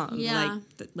really young,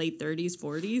 like the late 30s,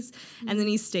 40s, and then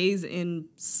he stays in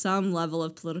some level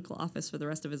of political office for the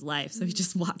rest of his life. So he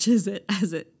just watches it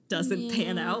as it doesn't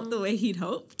pan out the way he'd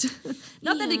hoped.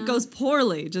 Not that it goes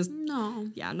poorly, just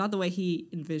not the way he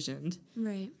envisioned.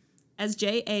 Right. As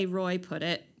J.A. Roy put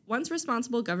it, once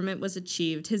responsible government was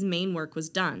achieved, his main work was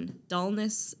done.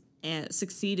 Dullness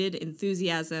succeeded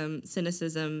enthusiasm,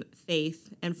 cynicism,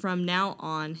 faith, and from now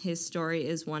on, his story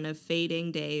is one of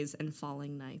fading days and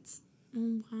falling nights.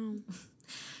 Oh, wow.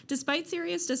 Despite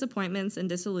serious disappointments and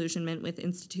disillusionment with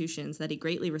institutions that he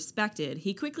greatly respected,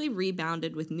 he quickly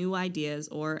rebounded with new ideas,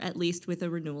 or at least with a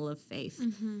renewal of faith.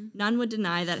 Mm-hmm. None would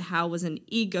deny that Howe was an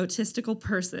egotistical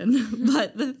person,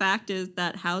 but the fact is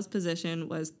that Howe's position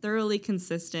was thoroughly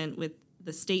consistent with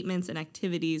the statements and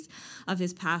activities of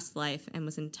his past life and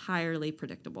was entirely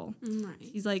predictable. Right.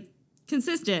 He's like,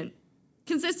 consistently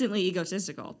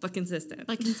egotistical, but consistent.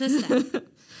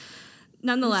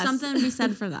 Nonetheless, something to be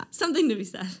said for that. Something to be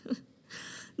said.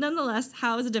 Nonetheless,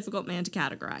 Howe is a difficult man to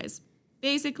categorize.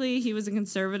 Basically, he was a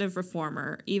conservative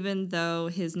reformer, even though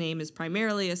his name is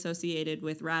primarily associated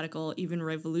with radical, even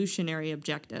revolutionary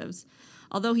objectives.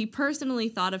 Although he personally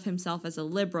thought of himself as a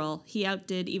liberal, he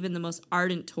outdid even the most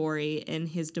ardent Tory in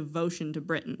his devotion to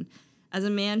Britain. As a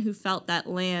man who felt that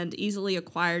land easily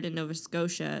acquired in Nova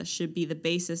Scotia should be the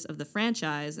basis of the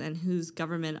franchise and whose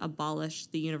government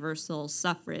abolished the universal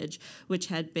suffrage, which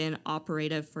had been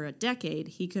operative for a decade,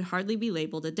 he could hardly be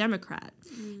labeled a Democrat.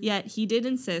 Yet he did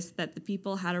insist that the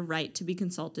people had a right to be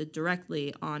consulted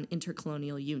directly on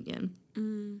intercolonial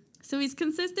union. So he's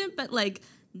consistent, but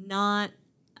not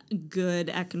good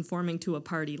at conforming to a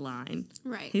party line.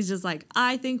 Right. He's just like,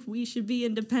 I think we should be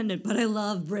independent, but I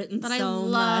love Britain so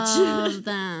much. But I love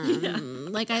them.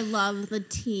 Yeah. I love the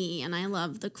tea and I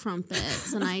love the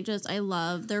crumpets and I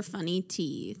love their funny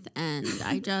teeth and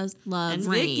I just love and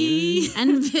Rain. Vicky.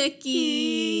 And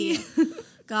Vicky.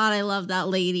 God, I love that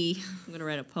lady. I'm going to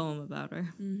write a poem about her.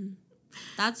 Mm-hmm.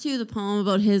 That's who the poem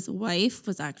about his wife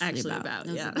was actually about.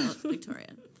 It was about Victoria.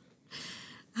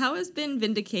 Howe has been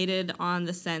vindicated on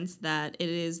the sense that it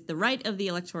is the right of the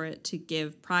electorate to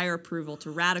give prior approval to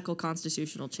radical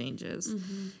constitutional changes.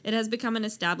 Mm-hmm. It has become an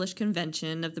established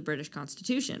convention of the British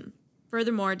Constitution.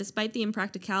 Furthermore, despite the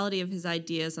impracticality of his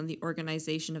ideas on the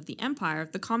organization of the empire,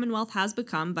 the Commonwealth has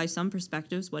become, by some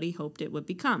perspectives, what he hoped it would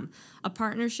become, a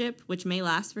partnership which may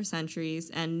last for centuries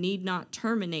and need not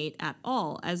terminate at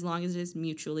all as long as it is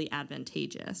mutually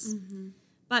advantageous. Mm-hmm.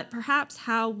 But perhaps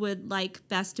Howe would like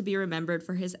best to be remembered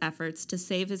for his efforts to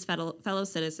save his fellow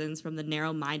citizens from the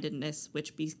narrow-mindedness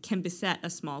which can beset a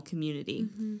small community.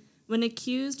 Mm-hmm. When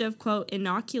accused of, quote,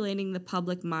 inoculating the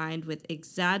public mind with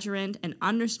exaggerant and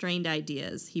unrestrained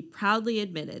ideas, he proudly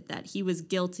admitted that he was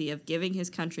guilty of giving his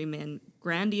countrymen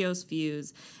grandiose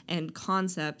views and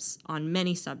concepts on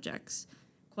many subjects.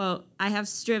 Quote, I have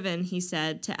striven, he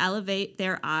said, to elevate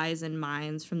their eyes and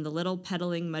minds from the little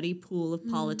peddling muddy pool of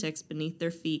politics beneath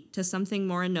their feet to something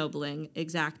more ennobling,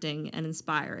 exacting, and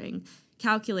inspiring,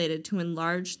 calculated to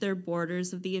enlarge their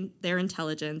borders of their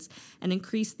intelligence and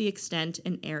increase the extent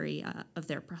and area of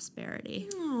their prosperity.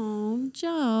 Oh,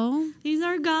 Joe. He's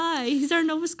our guy. He's our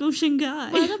Nova Scotian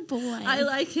guy. What a boy. I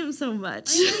like him so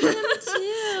much. I like him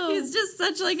too. He's just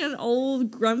such like an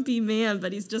old grumpy man,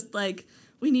 but he's just like,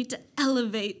 we need to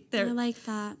elevate their... I like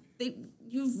that.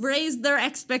 You've raised their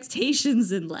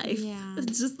expectations in life. Yeah.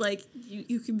 It's just like,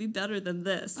 you can be better than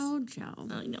this. Oh, Joe.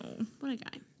 I know. What a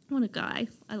guy. What a guy.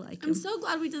 I like him. I'm so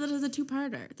glad we did that as a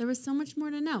two-parter. There was so much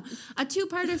more to know. A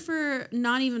two-parter for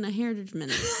not even a Heritage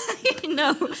Minute. I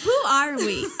know. Who are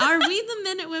we? Are we the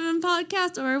Minute Women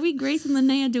podcast, or are we Grace and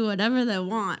Linnea do whatever they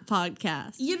want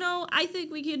podcast? You know, I think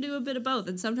we can do a bit of both.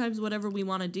 And sometimes whatever we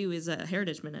want to do is a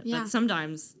Heritage Minute. Yeah. But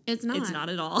sometimes It's not. It's not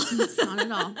at all. It's not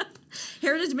at all.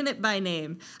 Heritage Minute by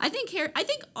name. I think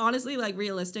honestly, like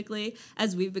realistically,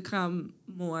 as we've become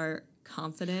more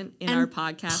confident in our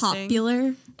podcasting,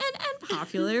 popular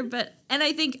and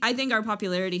I think our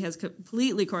popularity has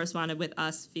completely corresponded with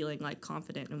us feeling like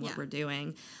confident in what we're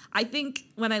doing. I think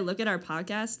when I look at our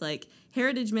podcast, like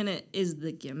Heritage Minute is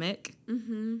the gimmick,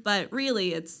 but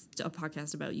really it's a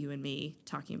podcast about you and me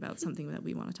talking about something that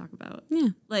we want to talk about. Yeah,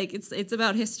 like it's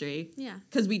about history. Yeah,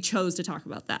 because we chose to talk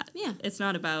about that. Yeah, it's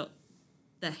not about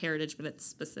the Heritage Minute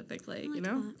specifically. I like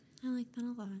that. I like that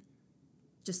a lot.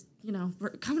 Just, we're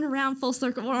coming around full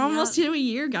circle. We're almost to a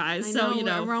year, guys.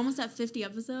 We're almost at 50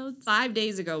 episodes. 5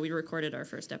 days ago, we recorded our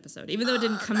first episode, even though it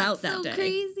didn't come out that day.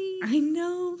 Crazy. I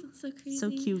know. That's so crazy. So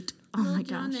cute. Oh Little my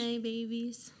gosh. Johnny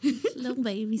babies. Little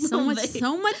babies.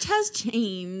 So much has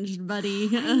changed, buddy.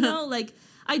 I know. Like,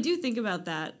 I do think about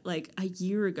that, like, a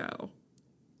year ago.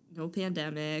 No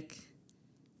pandemic.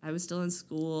 I was still in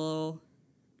school.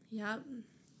 Yep.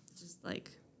 Just, like,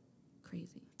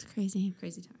 crazy. It's crazy.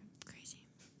 Crazy time.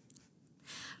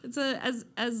 It's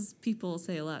as people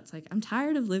say a lot. It's like, I'm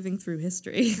tired of living through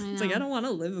history. It's like I don't want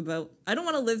to live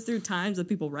through times that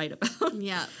people write about.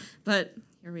 Yeah. But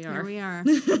here we are.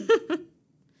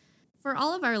 For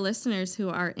all of our listeners who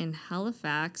are in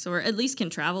Halifax, or at least can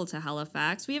travel to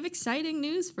Halifax, we have exciting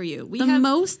news for you. We have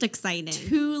most exciting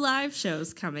 2 live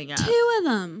shows coming up. 2 of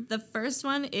them. The first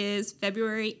one is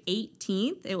February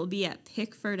 18th. It will be at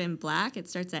Pickford and Black. It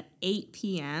starts at 8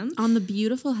 p.m. on the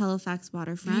beautiful Halifax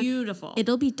waterfront. Beautiful.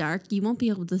 It'll be dark. You won't be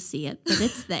able to see it, but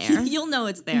it's there. You'll know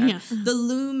it's there. Yeah. The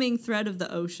looming thread of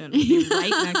the ocean will be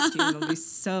right next to you. It'll be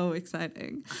so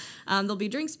exciting. There'll be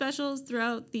drink specials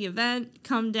throughout the event.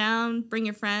 Come down. Bring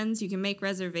your friends. You can make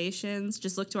reservations.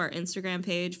 Just look to our Instagram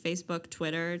page, Facebook,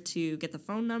 Twitter to get the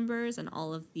phone numbers and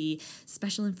all of the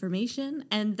special information.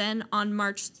 And then on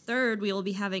March 3rd, we will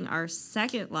be having our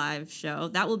second live show.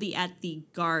 That will be at the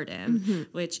Garden,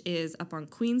 which is up on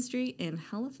Queen Street in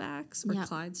Halifax, or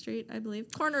Clyde Street, I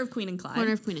believe. Corner of Queen and Clyde.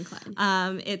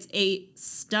 It's a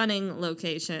stunning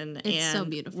location. It's so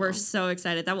beautiful. We're so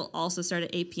excited. That will also start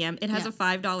at 8 p.m. It has a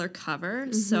 $5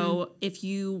 cover. So if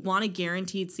you want a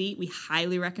guaranteed seat, we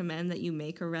highly recommend that you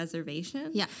make a reservation.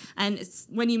 Yeah. And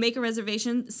when you make a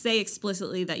reservation, say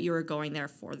explicitly that you are going there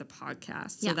for the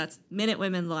podcast. So that's Minute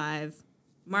Women Live,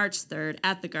 March 3rd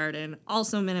at the Garden.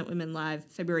 Also Minute Women Live,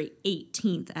 February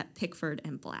 18th at Pickford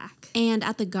and Black. And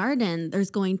at the Garden, there's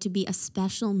going to be a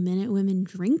special Minute Women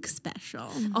drink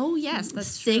special. Oh, yes, that's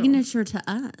signature to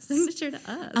us. Signature to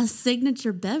us. A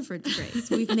signature beverage, Grace.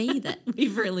 We've made it.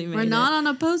 We've really made it. We're not on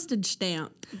a postage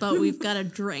stamp, but we've got a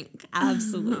drink.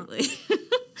 Absolutely.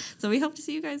 So we hope to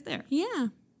see you guys there. Yeah.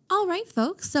 All right,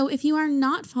 folks. So if you are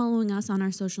not following us on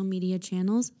our social media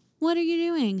channels, what are you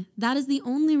doing? That is the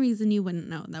only reason you wouldn't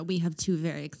know that we have 2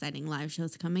 very exciting live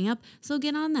shows coming up. So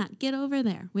get on that. Get over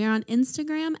there. We are on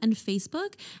Instagram and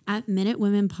Facebook at Minute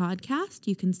Women Podcast.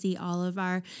 You can see all of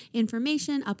our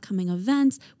information, upcoming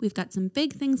events. We've got some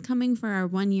big things coming for our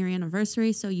 1-year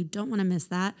anniversary, so you don't want to miss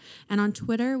that. And on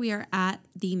Twitter, we are at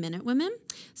The Minute Women.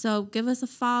 So give us a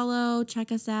follow,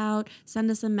 check us out,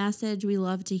 send us a message. We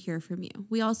love to hear from you.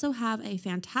 We also have a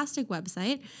fantastic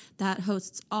website that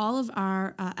hosts all of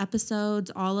our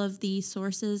episodes, all of the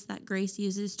sources that Grace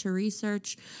uses to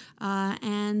research,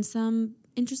 and some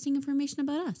interesting information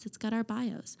about us. It's got our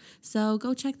bios. So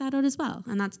go check that out as well.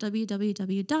 And that's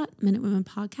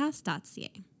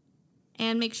www.minutewomenpodcast.ca.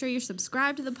 And make sure you're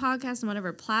subscribed to the podcast on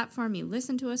whatever platform you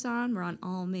listen to us on. We're on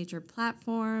all major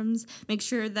platforms. Make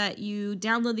sure that you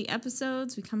download the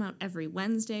episodes. We come out every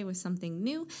Wednesday with something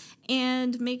new.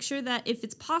 And make sure that if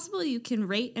it's possible, you can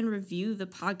rate and review the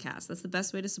podcast. That's the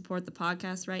best way to support the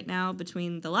podcast right now.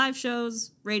 Between the live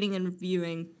shows, rating and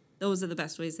reviewing, those are the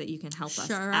best ways that you can help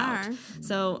us out.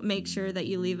 So make sure that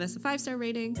you leave us a 5-star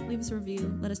rating, leave us a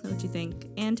review, let us know what you think,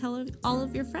 and tell all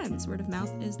of your friends. Word of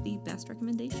mouth is the best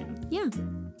recommendation. Yeah.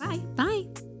 Bye. Bye.